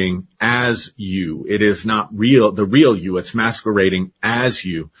masquerading as you. It is not real, the real you. It's masquerading as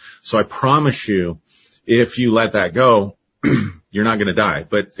you. So I promise you, if you let that go, you're not going to die.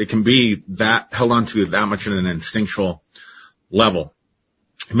 But it can be that held on to that much at an instinctual level.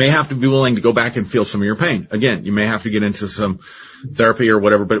 You may have to be willing to go back and feel some of your pain. Again, you may have to get into some therapy or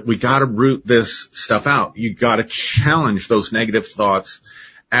whatever, but we got to root this stuff out. You got to challenge those negative thoughts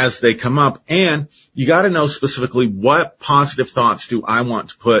as they come up, and you got to know specifically what positive thoughts do I want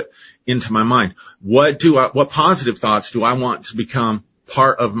to put into my mind. What positive thoughts do I want to become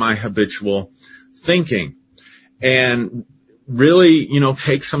part of my habitual thinking? And really,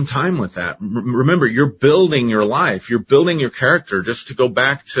 take some time with that. Remember, you're building your life. You're building your character. Just to go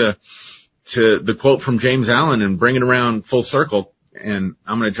back to the quote from James Allen and bring it around full circle. And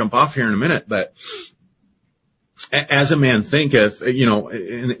I'm going to jump off here in a minute, but as a man thinketh,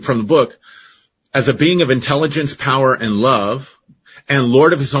 from the book, as a being of intelligence, power, and love, and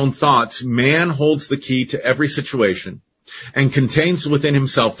Lord of his own thoughts, man holds the key to every situation and contains within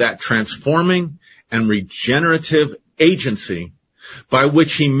himself that transforming and regenerative agency by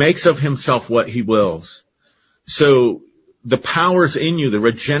which he makes of himself what he wills. So the powers in you, the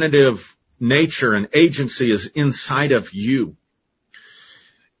regenerative nature and agency is inside of you.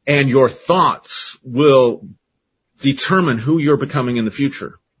 And your thoughts will determine who you're becoming in the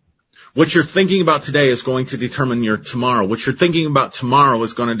future. What you're thinking about today is going to determine your tomorrow. What you're thinking about tomorrow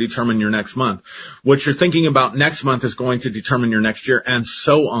is going to determine your next month. What you're thinking about next month is going to determine your next year, and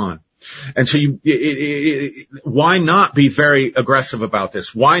so on. And so why not be very aggressive about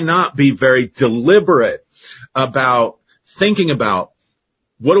this? Why not be very deliberate about thinking about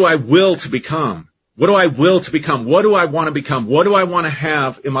what do I will to become? What do I will to become? What do I want to become? What do I want to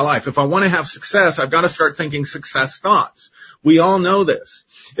have in my life? If I want to have success, I've got to start thinking success thoughts. We all know this.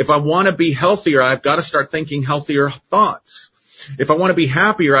 If I want to be healthier, I've got to start thinking healthier thoughts. If I want to be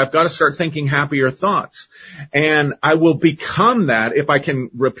happier, I've got to start thinking happier thoughts. And I will become that if I can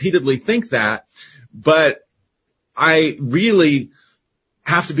repeatedly think that, but I really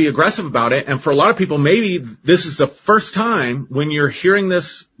have to be aggressive about it. And for a lot of people, maybe this is the first time when you're hearing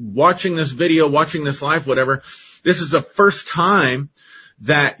this, watching this video, watching this live, whatever, this is the first time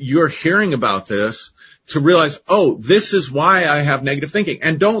that you're hearing about this to realize, oh, this is why I have negative thinking.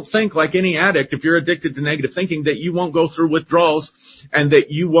 And don't think like any addict, if you're addicted to negative thinking, that you won't go through withdrawals and that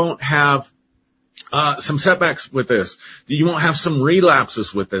you won't have some setbacks with this, that you won't have some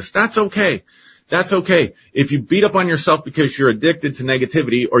relapses with this. That's okay. That's okay. If you beat up on yourself because you're addicted to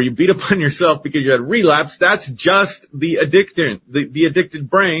negativity, or you beat up on yourself because you had a relapse, that's just the addicted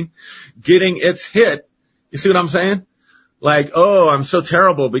brain getting its hit. You see what I'm saying? Like, oh, I'm so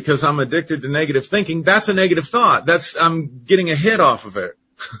terrible because I'm addicted to negative thinking. That's a negative thought. I'm getting a hit off of it.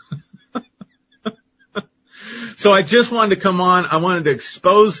 So I just wanted to come on. I wanted to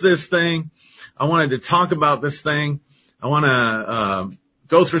expose this thing. I wanted to talk about this thing. I want to,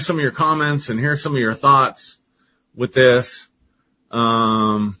 go through some of your comments and hear some of your thoughts with this.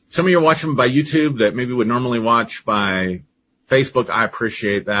 Some of you are watching by YouTube that maybe would normally watch by Facebook. I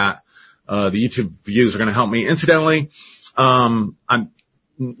appreciate that. The YouTube views are going to help me. Incidentally, I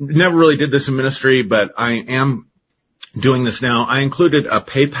never really did this in ministry, but I am doing this now. I included a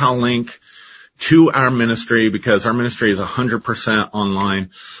PayPal link to our ministry because our ministry is 100%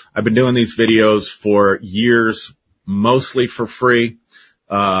 online. I've been doing these videos for years, mostly for free.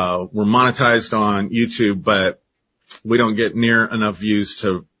 We're monetized on YouTube, but we don't get near enough views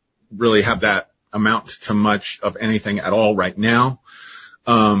to really have that amount to much of anything at all right now.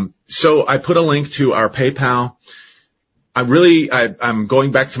 So I put a link to our PayPal. I'm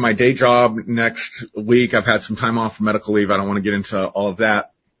going back to my day job next week. I've had some time off for medical leave. I don't want to get into all of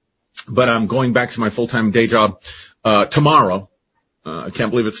that, but I'm going back to my full-time day job, tomorrow. I can't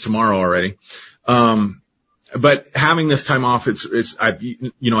believe it's tomorrow already. But having this time off,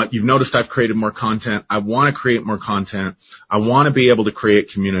 you've noticed I've created more content. I want to create more content. I want to be able to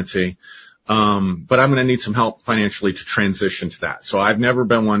create community. But I'm going to need some help financially to transition to that. So I've never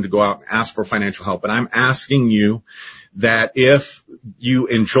been one to go out and ask for financial help, but I'm asking you that if you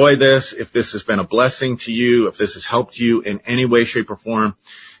enjoy this, if this has been a blessing to you, if this has helped you in any way, shape, or form,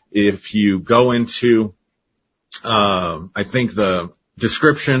 if you go into I think the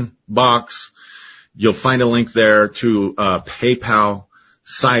description box, you'll find a link there to a PayPal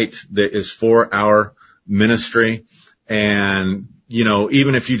site that is for our ministry. And,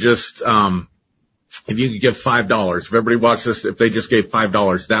 even if you just, if you could give $5, if everybody watched this, if they just gave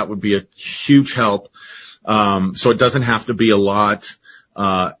 $5, that would be a huge help. So it doesn't have to be a lot.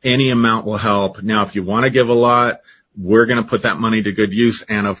 Any amount will help. Now, if you want to give a lot, we're going to put that money to good use.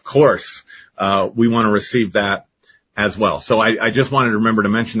 And of course, we want to receive that as well. So I just wanted to remember to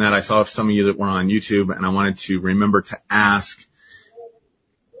mention that. I saw some of you that were on YouTube, and I wanted to remember to ask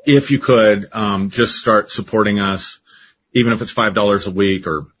if you could, just start supporting us, even if it's $5 a week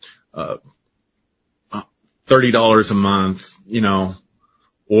or, $30 a month,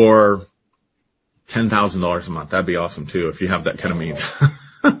 or $10,000 a month. That'd be awesome too, if you have that kind of means.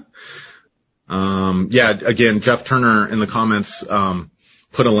 Again, Jeff Turner in the comments,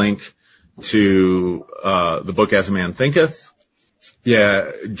 put a link to, the book As a Man Thinketh.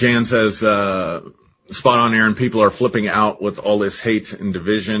 Yeah, Jan says, spot on, Aaron. People are flipping out with all this hate and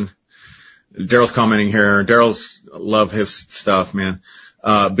division. Daryl's commenting here. Daryl's love his stuff, man.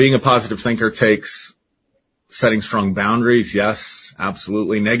 Being a positive thinker takes setting strong boundaries. Yes,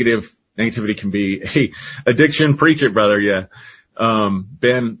 absolutely. Negativity can be a addiction. Preach it, brother. Yeah.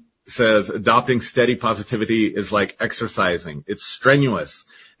 Ben says adopting steady positivity is like exercising. It's strenuous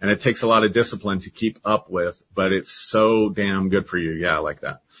and it takes a lot of discipline to keep up with, but it's so damn good for you. Yeah, I like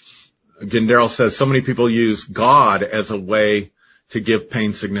that. Again, Daryl says so many people use God as a way to give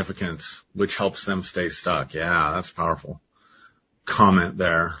pain significance, which helps them stay stuck. Yeah, that's powerful comment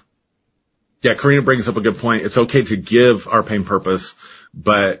there. Yeah, Karina brings up a good point. It's okay to give our pain purpose,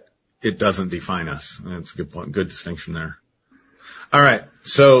 but it doesn't define us. That's a good point. Good distinction there. All right.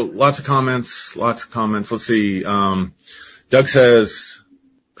 So lots of comments. Let's see. Doug says,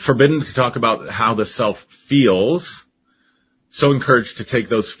 forbidden to talk about how the self feels. So encouraged to take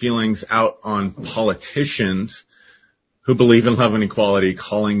those feelings out on politicians who believe in love and equality,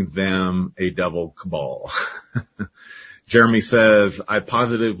 calling them a devil cabal. Jeremy says, I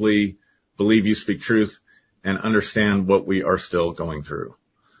positively believe you speak truth and understand what we are still going through.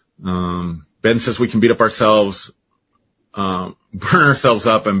 Ben says we can beat up ourselves, burn ourselves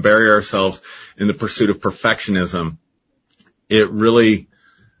up and bury ourselves in the pursuit of perfectionism. It really,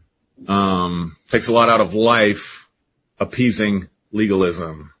 takes a lot out of life, appeasing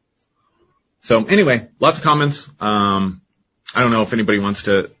legalism. So anyway, lots of comments. I don't know if anybody wants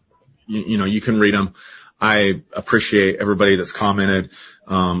to, you can read them. I appreciate everybody that's commented.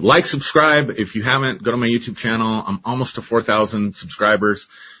 Like, subscribe. If you haven't, go to my YouTube channel. I'm almost to 4,000 subscribers.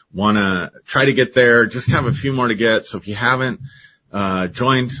 Want to try to get there. Just have a few more to get. So if you haven't,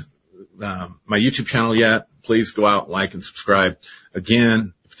 joined, my YouTube channel yet, please go out, like, and subscribe.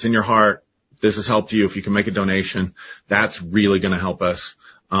 Again, if it's in your heart, this has helped you. If you can make a donation, that's really going to help us.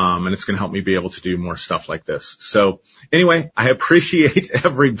 And it's going to help me be able to do more stuff like this. So anyway, I appreciate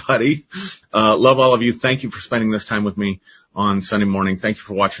everybody. Love all of you. Thank you for spending this time with me on Sunday morning. Thank you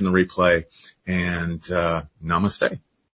for watching the replay, and namaste.